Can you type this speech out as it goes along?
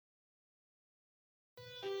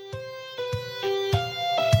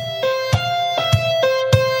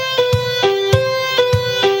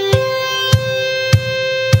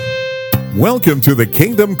Welcome to the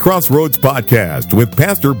Kingdom Crossroads podcast with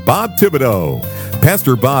Pastor Bob Thibodeau.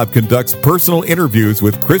 Pastor Bob conducts personal interviews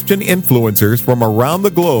with Christian influencers from around the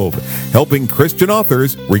globe, helping Christian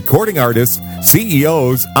authors, recording artists,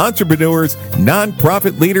 CEOs, entrepreneurs,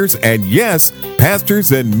 nonprofit leaders, and yes,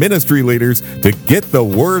 pastors and ministry leaders to get the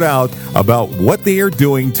word out about what they are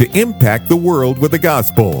doing to impact the world with the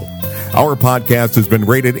gospel. Our podcast has been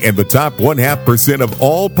rated in the top 0.5% of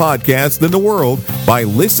all podcasts in the world by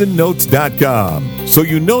listennotes.com, so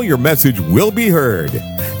you know your message will be heard.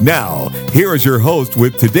 Now, here is your host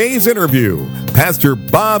with today's interview, Pastor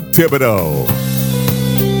Bob Thibodeau.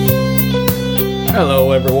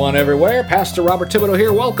 Hello, everyone, everywhere. Pastor Robert Thibodeau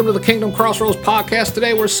here. Welcome to the Kingdom Crossroads podcast.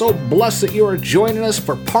 Today, we're so blessed that you are joining us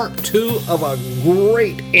for part 2 of a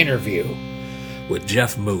great interview with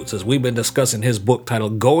Jeff Moots, as we've been discussing his book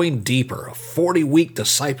titled Going Deeper, a 40-week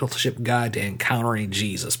discipleship guide to encountering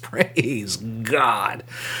Jesus. Praise God.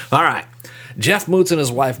 All right. Jeff Moots and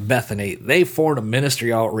his wife Bethany, they formed a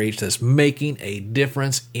ministry outreach that's making a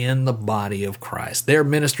difference in the body of Christ. Their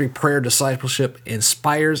ministry, Prayer Discipleship,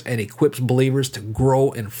 inspires and equips believers to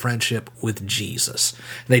grow in friendship with Jesus.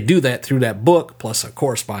 They do that through that book, plus a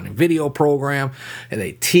corresponding video program, and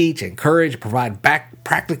they teach, encourage, provide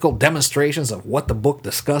practical demonstrations of what the book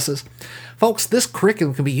discusses. Folks, this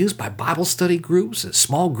curriculum can be used by Bible study groups,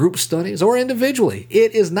 small group studies, or individually.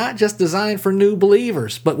 It is not just designed for new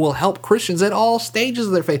believers, but will help Christians at all stages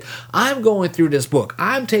of their faith. I'm going through this book.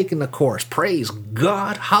 I'm taking the course. Praise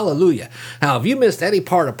God. Hallelujah. Now, if you missed any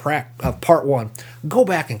part of part 1, go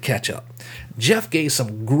back and catch up. Jeff gave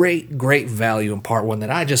some great value in part 1 that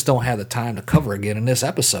I just don't have the time to cover again in this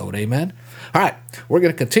episode. Amen. All right, we're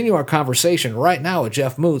going to continue our conversation right now with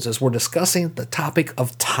Jeff Moots as we're discussing the topic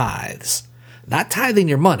of tithes. Not tithing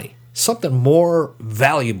your money, something more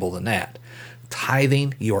valuable than that.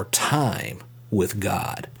 Tithing your time with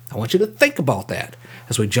God. I want you to think about that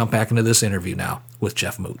as we jump back into this interview now with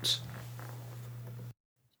Jeff Moots.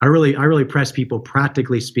 I really press people,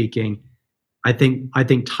 practically speaking. I think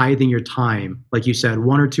tithing your time, like you said,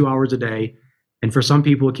 1 or 2 hours a day, and for some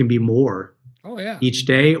people it can be more. Oh yeah. Each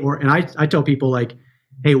day, and I tell people, like,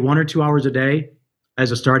 hey, 1 or 2 hours a day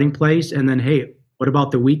as a starting place, and then, hey, what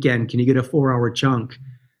about the weekend? Can you get a 4-hour chunk?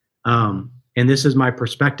 And this is my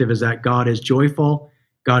perspective, is that God is joyful,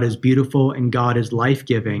 God is beautiful, and God is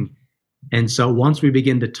life-giving. And so once we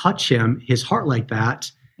begin to touch his heart like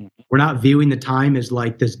that, we're not viewing the time as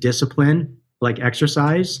like this discipline, like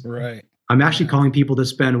exercise. Right. I'm actually calling people to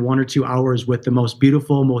spend 1 or 2 hours with the most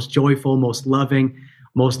beautiful, most joyful, most loving,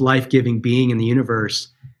 most life-giving being in the universe.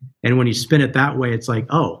 And when you spin it that way, it's like,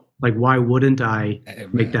 oh, like, why wouldn't I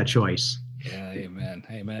make that choice? Yeah,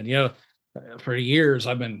 amen. You know, for years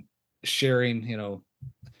I've been sharing,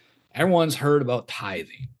 everyone's heard about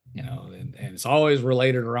tithing, and it's always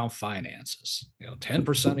related around finances,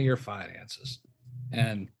 10% of your finances.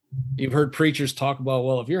 And you've heard preachers talk about,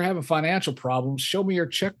 well, if you're having financial problems, show me your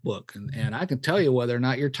checkbook. And I can tell you whether or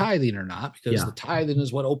not you're tithing or not, because the tithing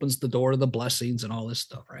is what opens the door to the blessings and all this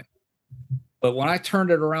stuff, right? But when I turned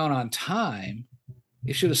it around on time,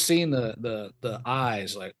 you should have seen the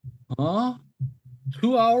eyes, like, huh?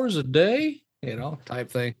 2 hours a day, type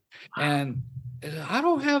thing. And I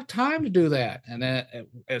don't have time to do that. And then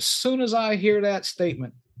as soon as I hear that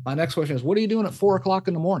statement, my next question is, what are you doing at 4 o'clock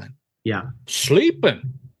in the morning? Yeah.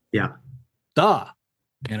 Sleeping. Yeah. Duh.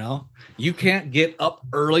 You can't get up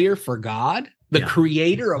earlier for God, the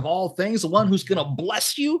creator of all things, the one who's going to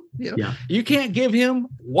bless you. You can't give him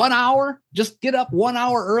 1 hour, just get up 1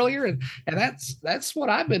 hour earlier. And that's what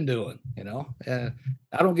I've been doing,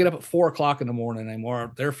 I don't get up at 4 o'clock in the morning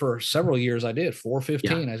anymore. There for several years I did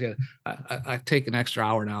 4:15. I take an extra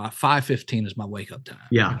hour now. 5:15 is my wake up time.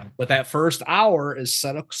 Yeah. But that first hour is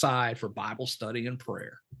set aside for Bible study and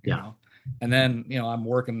prayer. And then, I'm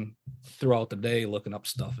working throughout the day looking up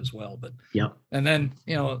stuff as well. But and then,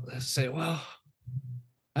 say, well,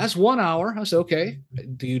 that's 1 hour. I said, okay.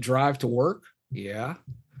 Do you drive to work? Yeah.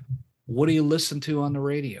 What do you listen to on the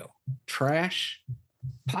radio? Trash?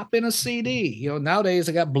 Pop in a CD. Nowadays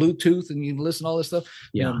I got Bluetooth and you can listen to all this stuff.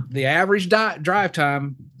 The average drive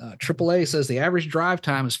time, AAA says the average drive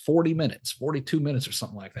time is 40 minutes, 42 minutes or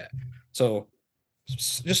something like that. So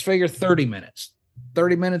just figure 30 minutes.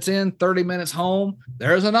 30 minutes in, 30 minutes home.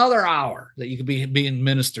 There's another hour that you could be being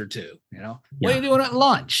ministered to. What are you doing at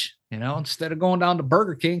lunch? Instead of going down to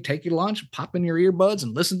Burger King, take your lunch, pop in your earbuds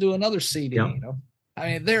and listen to another CD. I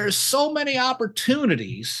mean, there are so many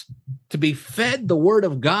opportunities to be fed the word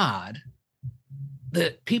of God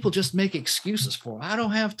that people just make excuses for. I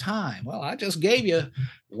don't have time. Well, I just gave you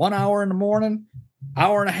 1 hour in the morning,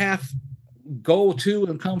 hour and a half go to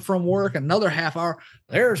and come from work, another half hour.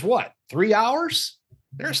 There's what, 3 hours?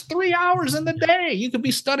 There's 3 hours in the day. You could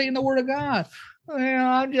be studying the Word of God. Well,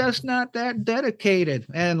 I'm just not that dedicated.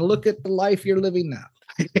 And look at the life you're living now.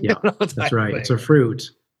 Yeah, that's right. It's a fruit.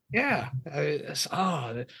 Yeah.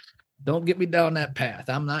 Don't get me down that path.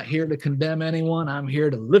 I'm not here to condemn anyone. I'm here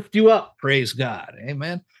to lift you up. Praise God.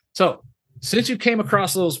 Amen. So since you came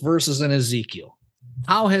across those verses in Ezekiel,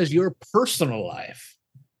 how has your personal life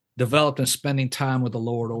developed in spending time with the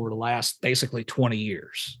Lord over the last basically 20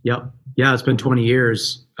 years? Yep. Yeah, it's been 20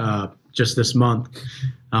 years just this month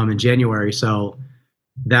in January. So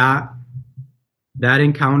that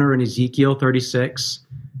encounter in Ezekiel 36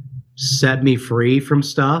 set me free from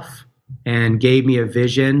stuff and gave me a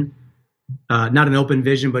vision, not an open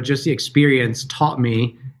vision, but just the experience taught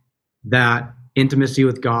me that intimacy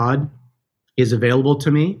with God is available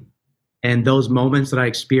to me. And those moments that I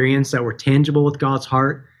experienced that were tangible with God's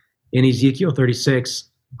heart in Ezekiel 36,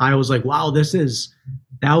 I was like, wow,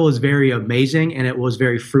 that was very amazing. And it was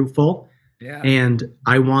very fruitful. Yeah. And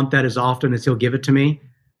I want that as often as He'll give it to me.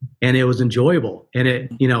 And it was enjoyable. And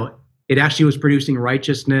it actually was producing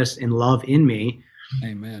righteousness and love in me.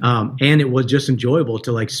 Amen. And it was just enjoyable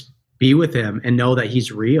to like be with Him and know that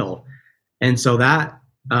He's real. And so that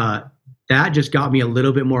just got me a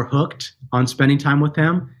little bit more hooked on spending time with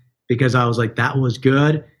Him, because I was like, that was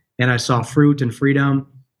good. And I saw fruit and freedom.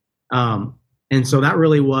 And so that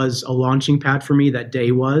really was a launching pad for me. That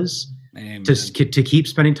day was to keep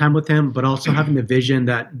spending time with Him, but also having the vision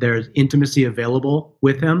that there's intimacy available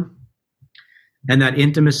with Him. And that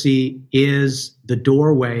intimacy is the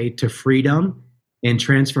doorway to freedom and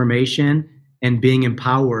transformation and being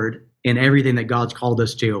empowered in everything that God's called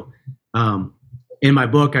us to. In my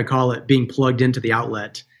book, I call it being plugged into the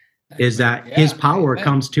outlet, is that His power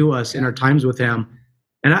comes to us in our times with Him.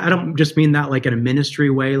 And I don't just mean that like in a ministry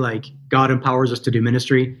way, like God empowers us to do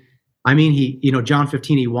ministry. I mean, John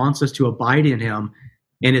 15, He wants us to abide in Him.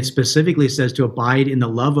 And it specifically says to abide in the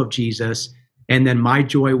love of Jesus. And then my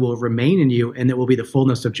joy will remain in you, and it will be the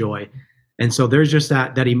fullness of joy. And so there's just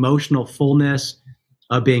that emotional fullness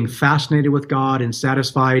of being fascinated with God and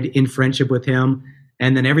satisfied in friendship with Him.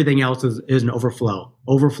 And then everything else is an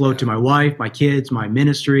overflow to my wife, my kids, my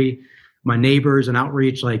ministry, my neighbors, and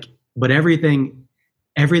outreach. But everything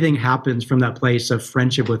happens from that place of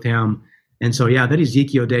friendship with Him. And so, yeah, that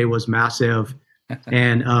Ezekiel day was massive.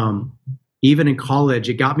 And even in college,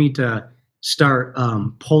 it got me to start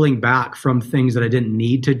pulling back from things that I didn't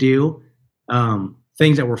need to do,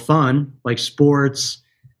 things that were fun, like sports,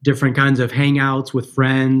 different kinds of hangouts with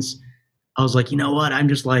friends. I was like, you know what? I'm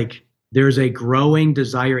just like, there's a growing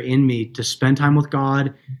desire in me to spend time with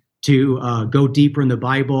God, to go deeper in the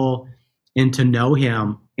Bible and to know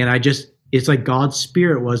Him. And it's like God's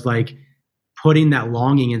Spirit was like putting that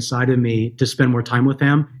longing inside of me to spend more time with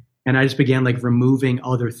Him. And I just began like removing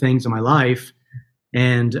other things in my life.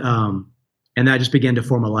 And that just began to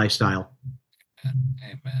form a lifestyle.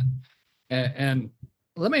 Amen. And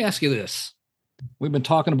let me ask you this. We've been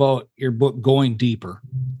talking about your book, Going Deeper.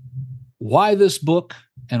 Why this book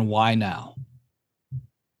and why now?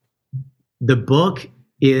 The book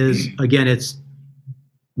is, again, it's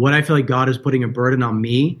what I feel like God is putting a burden on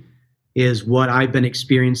me, is what I've been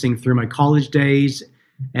experiencing through my college days.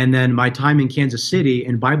 And then my time in Kansas City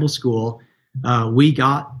in Bible school,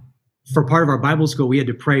 for part of our Bible school, we had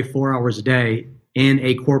to pray 4 hours a day in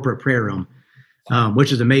a corporate prayer room,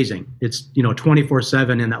 which is amazing. It's,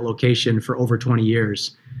 24/7 in that location for over 20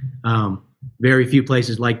 years. Very few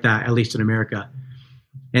places like that, at least in America.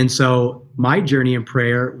 And so my journey in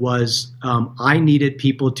prayer was, I needed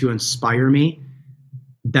people to inspire me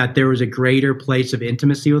that there was a greater place of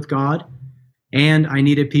intimacy with God. And I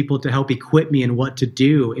needed people to help equip me in what to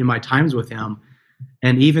do in my times with Him.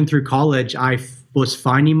 And even through college, I was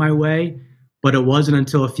finding my way, but it wasn't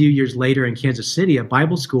until a few years later in Kansas City at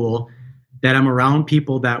Bible school that I'm around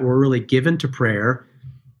people that were really given to prayer,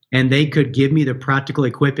 and they could give me the practical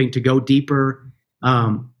equipping to go deeper,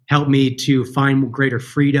 help me to find greater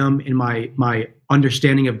freedom in my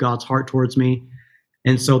understanding of God's heart towards me.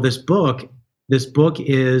 And so this book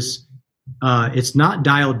is, it's not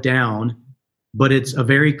dialed down, but it's a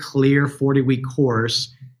very clear 40-week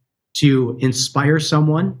course to inspire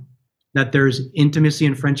someone that there's intimacy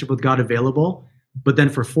and friendship with God available, but then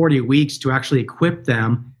for 40 weeks to actually equip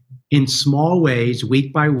them in small ways,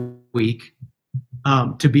 week by week,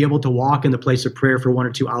 to be able to walk in the place of prayer for 1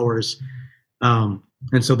 or 2 hours.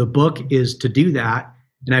 And so the book is to do that.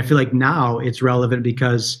 And I feel like now it's relevant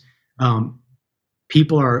because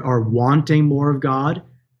people are wanting more of God,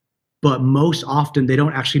 but most often they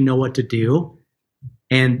don't actually know what to do.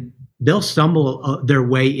 And they'll stumble their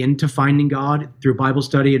way into finding God through Bible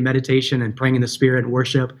study and meditation and praying in the Spirit and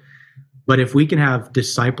worship. But if we can have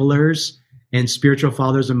disciplers and spiritual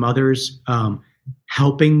fathers and mothers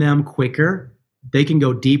helping them quicker, they can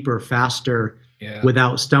go deeper, faster,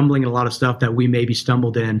 without stumbling in a lot of stuff that we maybe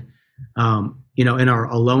stumbled in, in our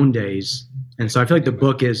alone days. And so I feel like the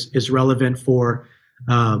book is relevant for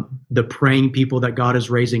the praying people that God is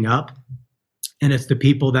raising up. And it's the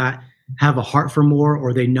people that have a heart for more,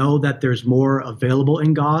 or they know that there's more available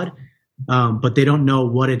in God, but they don't know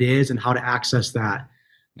what it is and how to access that.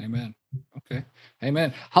 Amen. Okay.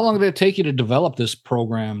 Amen. How long did it take you to develop this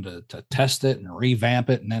program, to test it and revamp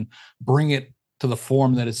it and then bring it to the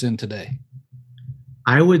form that it's in today?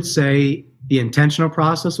 I would say the intentional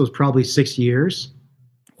process was probably 6 years.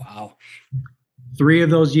 Wow. 3 of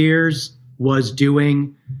those years was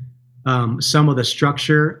doing some of the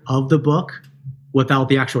structure of the book without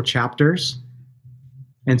the actual chapters.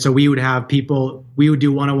 And so we would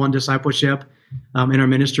do one-on-one discipleship in our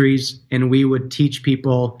ministries, and we would teach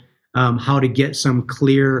people how to get some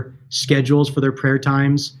clear schedules for their prayer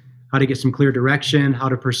times, how to get some clear direction, how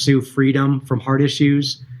to pursue freedom from heart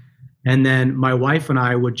issues. And then my wife and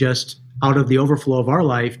I would just, out of the overflow of our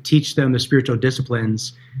life, teach them the spiritual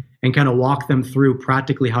disciplines and kind of walk them through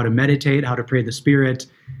practically how to meditate, how to pray the Spirit,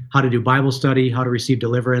 how to do Bible study, how to receive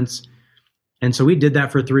deliverance. And so we did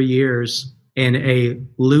that for 3 years in a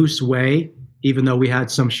loose way, even though we had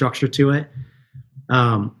some structure to it.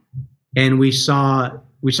 And we saw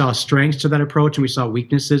strengths to that approach, and we saw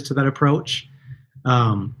weaknesses to that approach.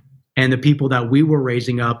 And the people that we were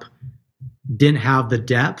raising up didn't have the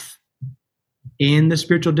depth in the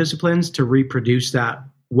spiritual disciplines to reproduce that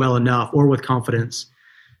well enough or with confidence.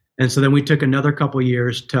 And so then we took another couple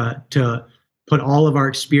years to put all of our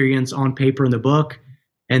experience on paper in the book,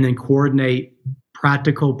 and then coordinate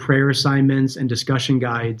practical prayer assignments and discussion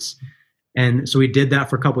guides. And so we did that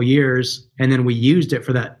for a couple years, and then we used it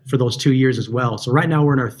for those 2 years as well. So right now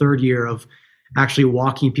we're in our 3rd year of actually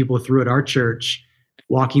walking people through at our church,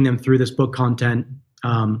 walking them through this book content.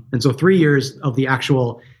 And so 3 years of the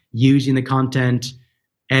actual using the content,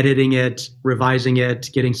 editing it, revising it,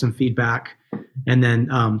 getting some feedback. And then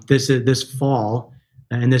this fall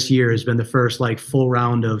and this year has been the first full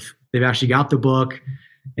round of, they've actually got the book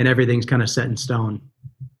and everything's kind of set in stone.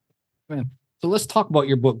 Man. So let's talk about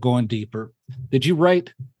your book, Going Deeper. Did you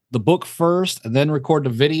write the book first and then record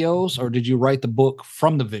the videos, or did you write the book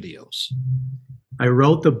from the videos? I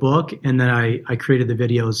wrote the book and then I created the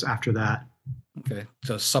videos after that. Okay.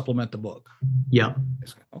 To supplement the book. Yep.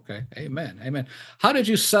 Okay. Amen. Amen. How did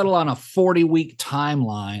you settle on a 40-week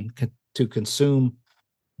timeline to consume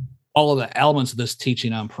all of the elements of this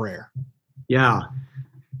teaching on prayer? Yeah.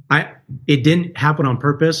 It didn't happen on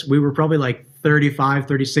purpose. We were probably 35,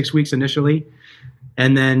 36 weeks initially.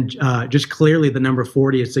 And then just clearly the number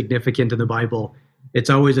 40 is significant in the Bible. It's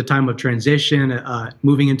always a time of transition,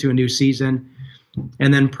 moving into a new season.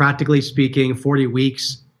 And then practically speaking, 40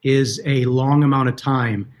 weeks is a long amount of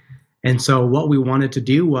time. And so what we wanted to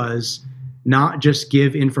do was not just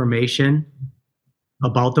give information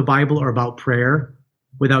about the Bible or about prayer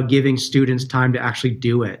without giving students time to actually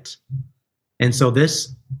do it. And so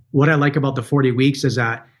what I like about the 40 weeks is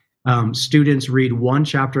that students read 1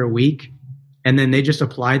 chapter a week, and then they just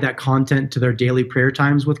apply that content to their daily prayer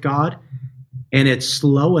times with God. And it's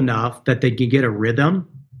slow enough that they can get a rhythm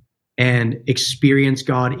and experience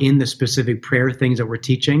God in the specific prayer things that we're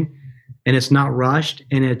teaching. And it's not rushed,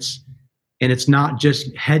 and it's not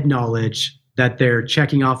just head knowledge that they're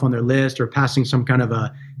checking off on their list or passing some kind of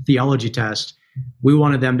a theology test. We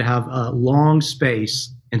wanted them to have a long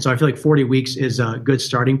space. And so I feel like 40 weeks is a good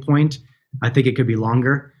starting point. I think it could be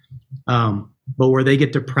longer. But where they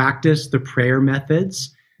get to practice the prayer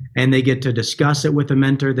methods, and they get to discuss it with a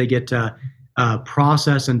mentor, they get to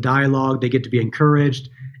process and dialogue, they get to be encouraged,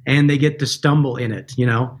 and they get to stumble in it.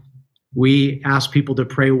 We ask people to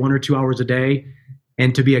pray 1 or 2 hours a day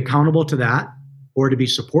and to be accountable to that or to be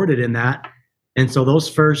supported in that. And so those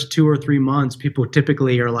first 2 or 3 months, people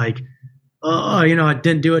typically are like, oh, I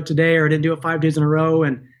didn't do it today, or I didn't do it 5 days in a row.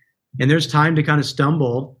 And there's time to kind of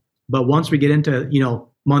stumble. But once we get into,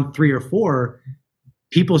 month 3 or 4,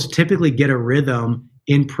 people typically get a rhythm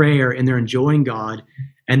in prayer and they're enjoying God.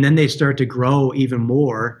 And then they start to grow even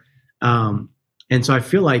more. And so I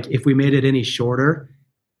feel like if we made it any shorter,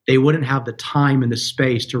 they wouldn't have the time and the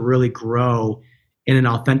space to really grow in an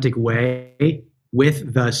authentic way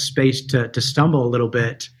with the space to stumble a little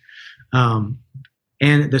bit. And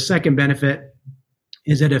the second benefit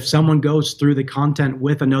is that if someone goes through the content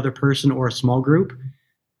with another person or a small group,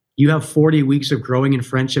 you have 40 weeks of growing in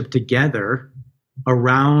friendship together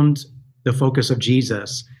around the focus of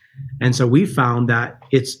Jesus. And so we found that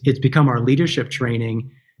it's become our leadership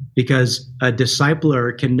training, because a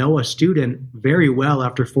discipler can know a student very well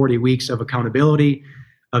after 40 weeks of accountability,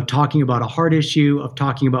 of talking about a hard issue, of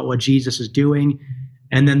talking about what Jesus is doing.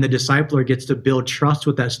 And then the discipler gets to build trust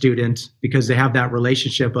with that student because they have that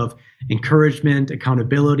relationship of encouragement,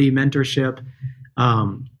 accountability, mentorship.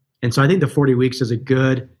 And so I think the 40 weeks is a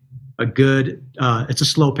good, it's a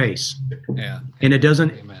slow pace. Yeah. And it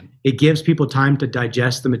doesn't, Amen. It gives people time to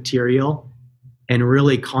digest the material and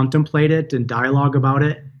really contemplate it and dialogue about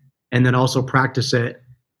it, and then also practice it.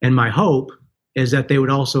 And my hope is that they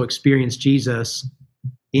would also experience Jesus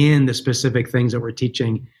in the specific things that we're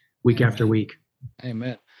teaching week Amen. after week.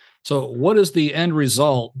 Amen. So what is the end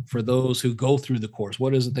result for those who go through the course?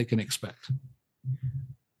 What is it they can expect?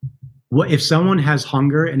 What if someone has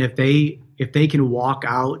hunger, and if they can walk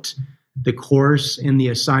out the course and the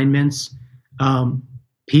assignments,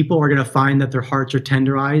 people are going to find that their hearts are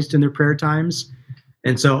tenderized in their prayer times.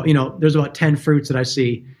 And so, there's about 10 fruits that I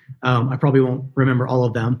see. I probably won't remember all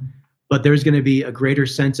of them, but there's going to be a greater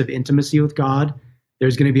sense of intimacy with God.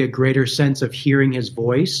 There's going to be a greater sense of hearing his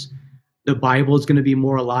voice. The Bible is going to be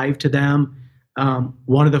more alive to them.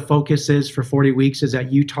 One of the focuses for 40 weeks is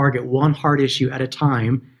that you target one heart issue at a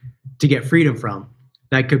time to get freedom from.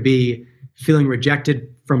 That could be feeling rejected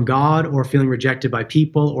from God, or feeling rejected by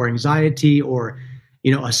people, or anxiety, or,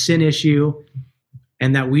 a sin issue.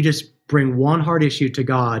 And that we just bring one heart issue to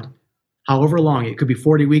God, however long. It could be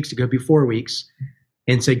 40 weeks, it could be 4 weeks,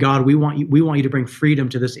 and say, God, we want you to bring freedom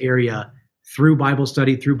to this area through Bible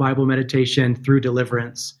study, through Bible meditation, through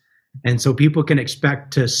deliverance. And so people can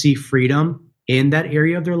expect to see freedom in that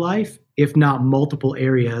area of their life, if not multiple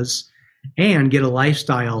areas, and get a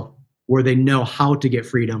lifestyle where they know how to get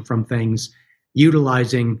freedom from things,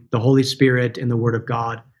 utilizing the Holy Spirit and the Word of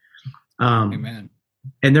God. Amen.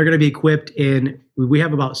 And they're going to be equipped we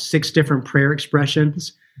have about 6 different prayer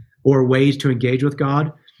expressions or ways to engage with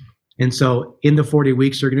God. And so in the 40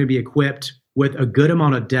 weeks, they're going to be equipped with a good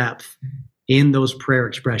amount of depth in those prayer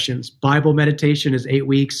expressions. Bible meditation is 8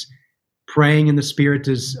 weeks. Praying in the Spirit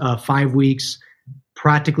is 5 weeks.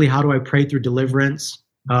 Practically, how do I pray through deliverance?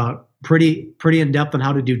 Pretty in depth on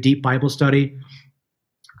how to do deep Bible study,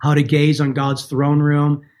 how to gaze on God's throne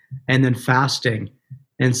room, and then fasting.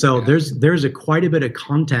 And so there's quite a bit of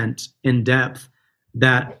content in depth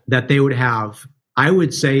that they would have. I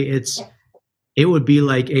would say it would be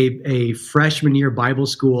like a freshman year Bible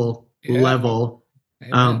school level.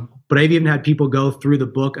 But I've even had people go through the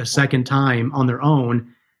book a second time on their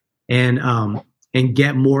own and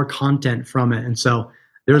get more content from it. And so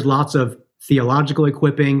there's lots of theological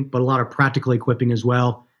equipping, but a lot of practical equipping as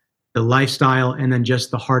well, the lifestyle, and then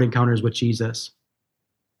just the heart encounters with Jesus.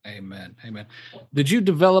 Amen. Amen. Did you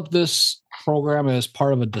develop this program as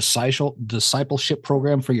part of a discipleship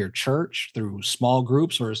program for your church through small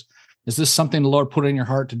groups, or is this something the Lord put in your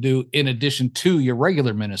heart to do in addition to your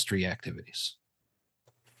regular ministry activities?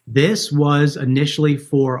 This was initially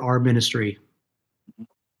for our ministry,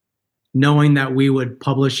 knowing that we would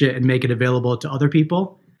publish it and make it available to other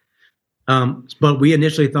people. But we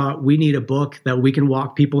initially thought we need a book that we can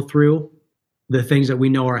walk people through the things that we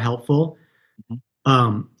know are helpful.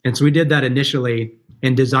 And so we did that initially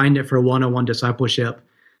and designed it for one-on-one discipleship.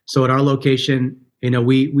 So at our location,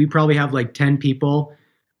 we probably have like 10 people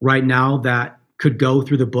right now that could go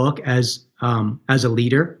through the book as a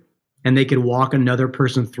leader, and they could walk another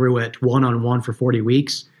person through it one-on-one for 40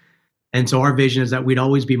 weeks. And so our vision is that we'd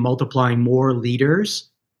always be multiplying more leaders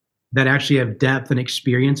that actually have depth and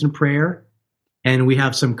experience in prayer. And we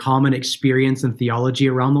have some common experience and theology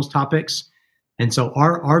around those topics. And so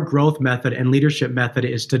our growth method and leadership method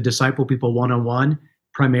is to disciple people one-on-one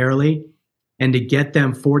primarily, and to get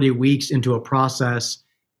them 40 weeks into a process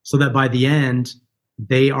so that by the end,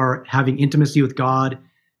 they are having intimacy with God.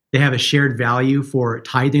 They have a shared value for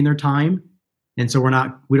tithing their time. And so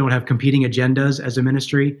we don't have competing agendas as a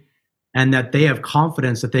ministry, and that they have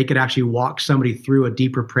confidence that they could actually walk somebody through a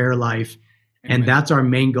deeper prayer life. Amen. And that's our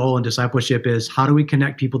main goal in discipleship, is how do we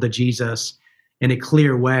connect people to Jesus in a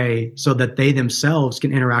clear way so that they themselves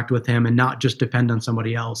can interact with him and not just depend on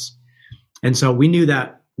somebody else. And so we knew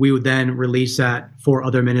that we would then release that for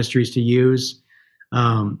other ministries to use.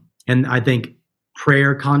 And I think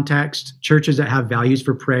prayer context, churches that have values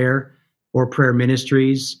for prayer or prayer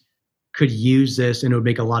ministries could use this, and it would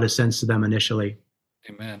make a lot of sense to them initially.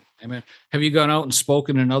 Amen. Amen. Have you gone out and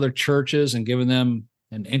spoken in other churches and given them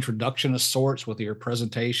an introduction of sorts with your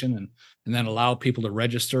presentation, and then allow people to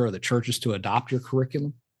register, or the churches to adopt your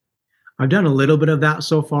curriculum? I've done a little bit of that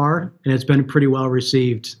so far, and it's been pretty well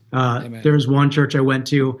received. There's one church I went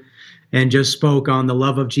to, and just spoke on the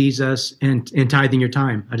love of Jesus and tithing your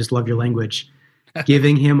time. I just love your language.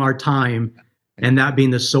 Giving him our time, and that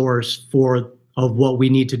being the source of what we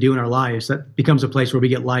need to do in our lives. That becomes a place where we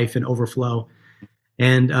get life and overflow.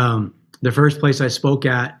 And the first place I spoke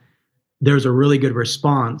at, there's a really good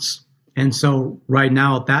response. And so right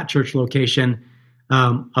now at that church location,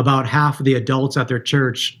 about half of the adults at their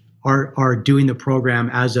church are doing the program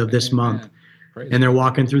as of this month. And they're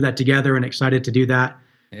walking through that together and excited to do that.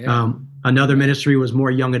 Yeah. Another ministry was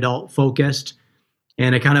more young adult focused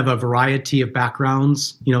and a kind of a variety of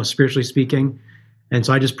backgrounds, spiritually speaking. And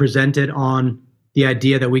so I just presented on the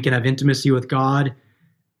idea that we can have intimacy with God.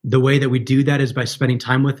 The way that we do that is by spending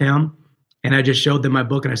time with him. And I just showed them my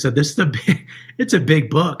book and I said, it's a big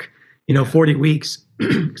book, 40 weeks,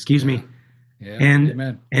 excuse me.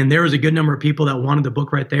 Yeah. And there was a good number of people that wanted the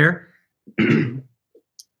book right there.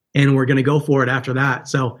 And we're going to go for it after that.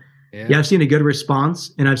 So yeah, I've seen a good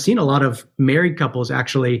response, and I've seen a lot of married couples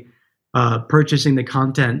actually purchasing the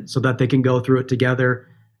content so that they can go through it together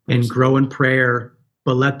and grow in prayer,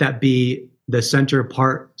 but let that be the center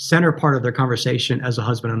part of their conversation as a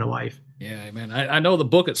husband and a wife. Yeah, amen. I know the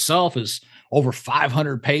book itself is over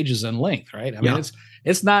 500 pages in length, right? I mean,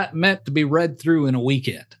 it's not meant to be read through in a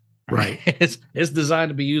weekend. Right. It's designed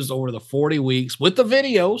to be used over the 40 weeks with the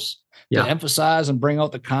videos to emphasize and bring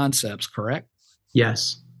out the concepts, correct?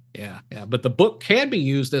 Yes. Yeah. But the book can be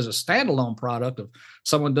used as a standalone product if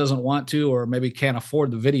someone doesn't want to or maybe can't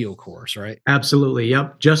afford the video course, right? Absolutely.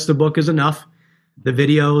 Yep. Just the book is enough. The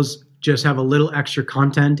videos just have a little extra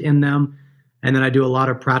content in them. And then I do a lot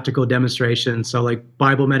of practical demonstrations. So like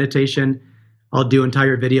Bible meditation, I'll do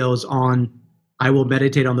entire videos I will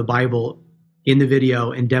meditate on the Bible in the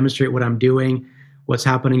video and demonstrate what I'm doing, what's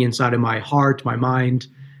happening inside of my heart, my mind.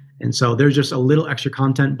 And so there's just a little extra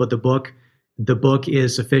content, but the book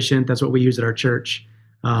is sufficient. That's what we use at our church.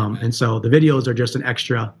 And so the videos are just an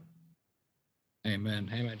extra.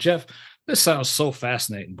 Amen. Jeff, this sounds so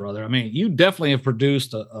fascinating, brother. I mean, you definitely have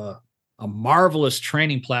produced a marvelous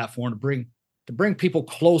training platform to bring people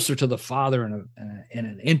closer to the Father in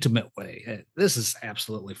an intimate way. This is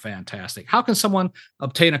absolutely fantastic. How can someone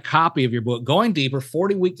obtain a copy of your book, Going Deeper,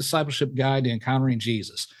 40-Week Discipleship Guide to Encountering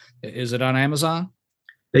Jesus? Is it on Amazon?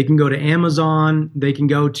 They can go to Amazon. They can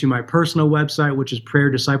go to my personal website, which is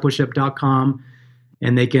prayerdiscipleship.com,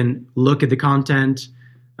 and they can look at the content.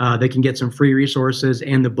 They can get some free resources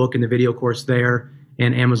and the book and the video course there,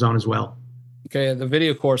 and Amazon as well. Okay, the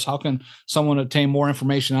video course, how can someone obtain more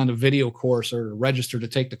information on the video course or register to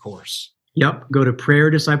take the course? Yep, go to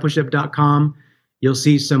prayerdiscipleship.com. You'll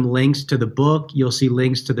see some links to the book. You'll see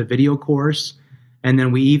links to the video course. And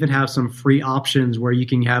then we even have some free options where you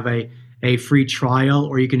can have a free trial,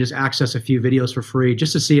 or you can just access a few videos for free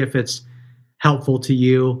just to see if it's helpful to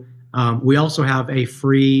you. We also have a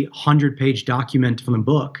free 100-page document from the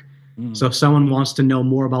book. So if someone wants to know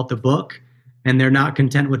more about the book and they're not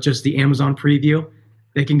content with just the Amazon preview,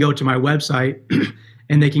 they can go to my website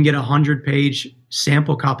and they can get a 100-page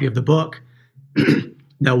sample copy of the book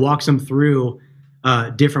that walks them through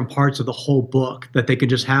different parts of the whole book that they can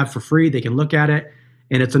just have for free. They can look at it,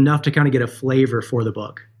 and it's enough to kind of get a flavor for the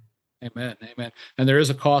book. Amen. And there is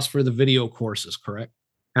a cost for the video courses, correct?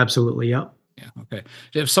 Absolutely. Yep. Yeah. Okay.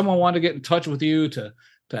 If someone wanted to get in touch with you to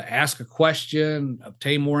ask a question,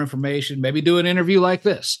 obtain more information, maybe do an interview like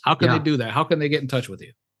this, how can they do that? How can they get in touch with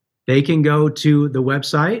you? They can go to the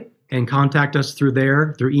website and contact us through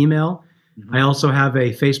email. Mm-hmm. I also have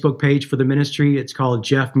a Facebook page for the ministry. It's called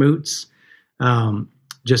Jeff Moots. You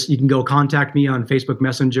can go contact me on Facebook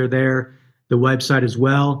Messenger there, the website as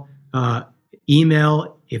well.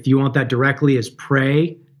 Email, if you want that directly, is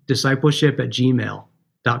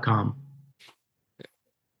praydiscipleship@gmail.com.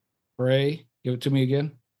 Pray, give it to me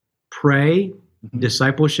again.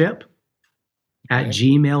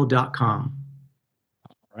 praydiscipleship@gmail.com.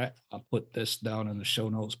 All right. I'll put this down in the show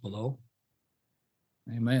notes below.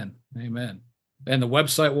 Amen. And the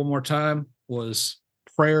website, one more time, was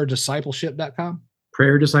praydiscipleship.com?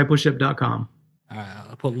 praydiscipleship.com.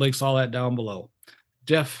 I'll put links, all that down below.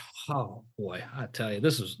 Jeff, oh boy, I tell you,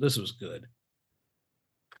 this was good.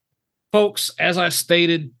 Folks, as I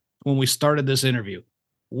stated when we started this interview,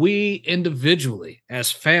 we individually, as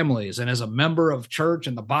families and as a member of church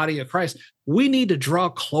and the body of Christ, we need to draw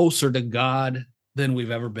closer to God than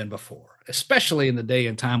we've ever been before, especially in the day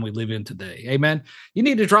and time we live in today. Amen. You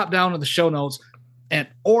need to drop down to the show notes and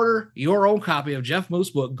order your own copy of Jeff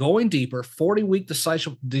Moots' book, Going Deeper, 40-Week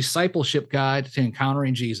Discipleship Guide to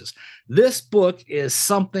Encountering Jesus. This book is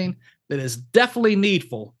something that is definitely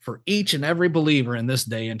needful for each and every believer in this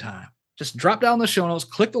day and time. Just drop down the show notes,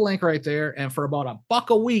 click the link right there, and for about $1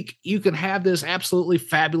 a week, you can have this absolutely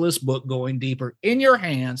fabulous book Going Deeper in your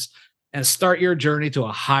hands and start your journey to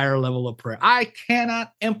a higher level of prayer. I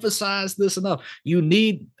cannot emphasize this enough. You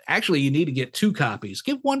need to get 2 copies.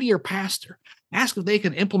 Give one to your pastor. Ask if they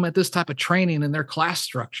can implement this type of training in their class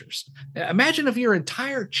structures. Imagine if your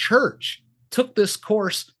entire church took this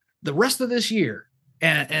course the rest of this year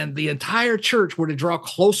and the entire church were to draw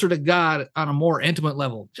closer to God on a more intimate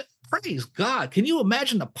level. Just praise God. Can you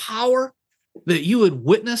imagine the power that you would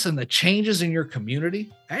witness and the changes in your community?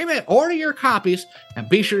 Amen. Order your copies and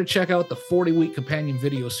be sure to check out the 40-week companion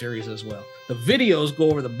video series as well. The videos go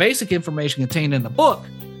over the basic information contained in the book,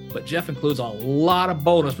 but Jeff includes a lot of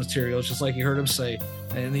bonus materials, just like you heard him say,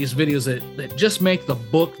 in these videos that just make the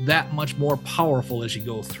book that much more powerful as you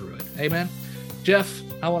go through it. Amen. Jeff,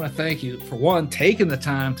 I want to thank you for, 1, taking the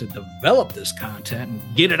time to develop this content and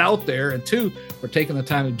get it out there, and 2, for taking the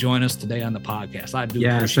time to join us today on the podcast. I do.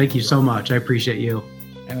 Yeah, thank you so much. I appreciate you.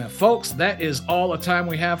 And folks, that is all the time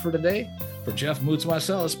we have for today. For Jeff Moots and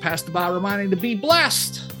myself, it's Pastor Bob reminding you to be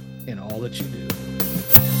blessed in all that you do.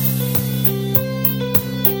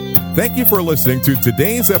 Thank you for listening to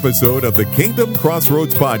today's episode of the Kingdom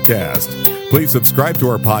Crossroads Podcast. Please subscribe to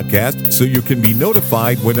our podcast so you can be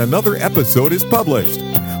notified when another episode is published.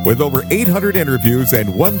 With over 800 interviews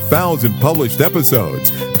and 1,000 published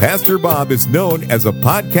episodes, Pastor Bob is known as a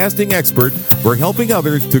podcasting expert for helping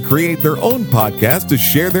others to create their own podcast to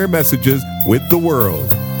share their messages with the world.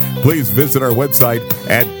 Please visit our website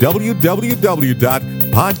at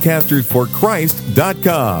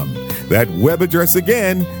www.podcastersforchrist.com. That web address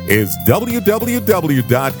again is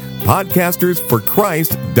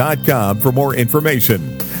www.podcastersforchrist.com for more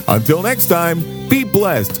information. Until next time, be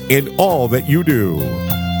blessed in all that you do.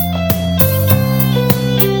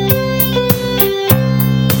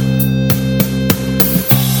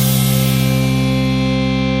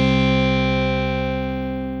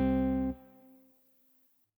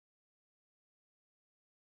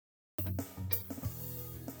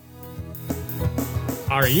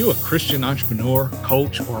 Are you a Christian entrepreneur,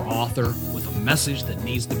 coach, or author with a message that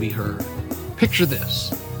needs to be heard? Picture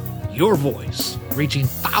this: your voice reaching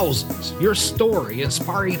thousands, your story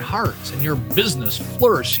inspiring hearts, and your business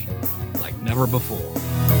flourishing like never before.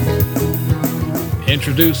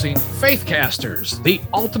 Introducing Faithcasters, the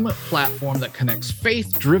ultimate platform that connects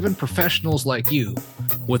faith-driven professionals like you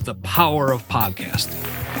with the power of podcasting.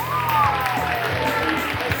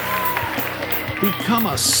 Become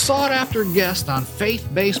a sought-after guest on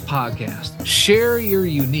faith-based podcasts. Share your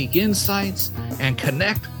unique insights and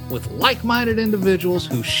connect with like-minded individuals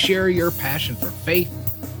who share your passion for faith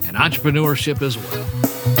and entrepreneurship as well.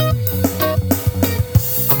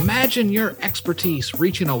 Imagine your expertise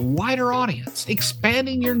reaching a wider audience,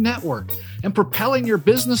 expanding your network, and propelling your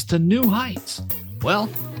business to new heights. Well,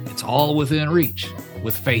 it's all within reach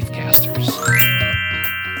with Faithcasters.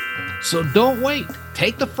 So don't wait.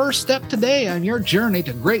 Take the first step today on your journey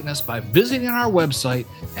to greatness by visiting our website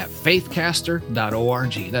at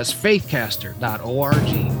faithcaster.org. That's faithcaster.org.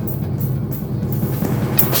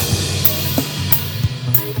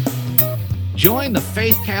 Join the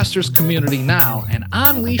Faithcasters community now and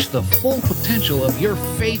unleash the full potential of your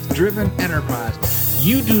faith-driven enterprise.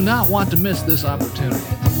 You do not want to miss this opportunity.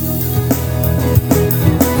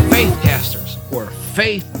 Faithcasters, where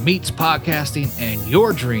faith meets podcasting and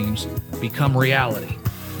your dreams become reality.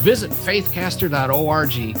 Visit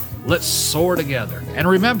faithcaster.org. Let's soar together. And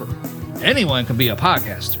remember, anyone can be a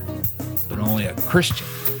podcaster, but only a Christian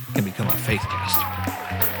can become a faithcaster.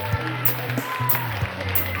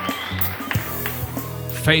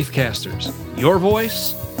 Faithcasters, your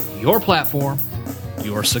voice, your platform,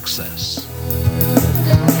 your success.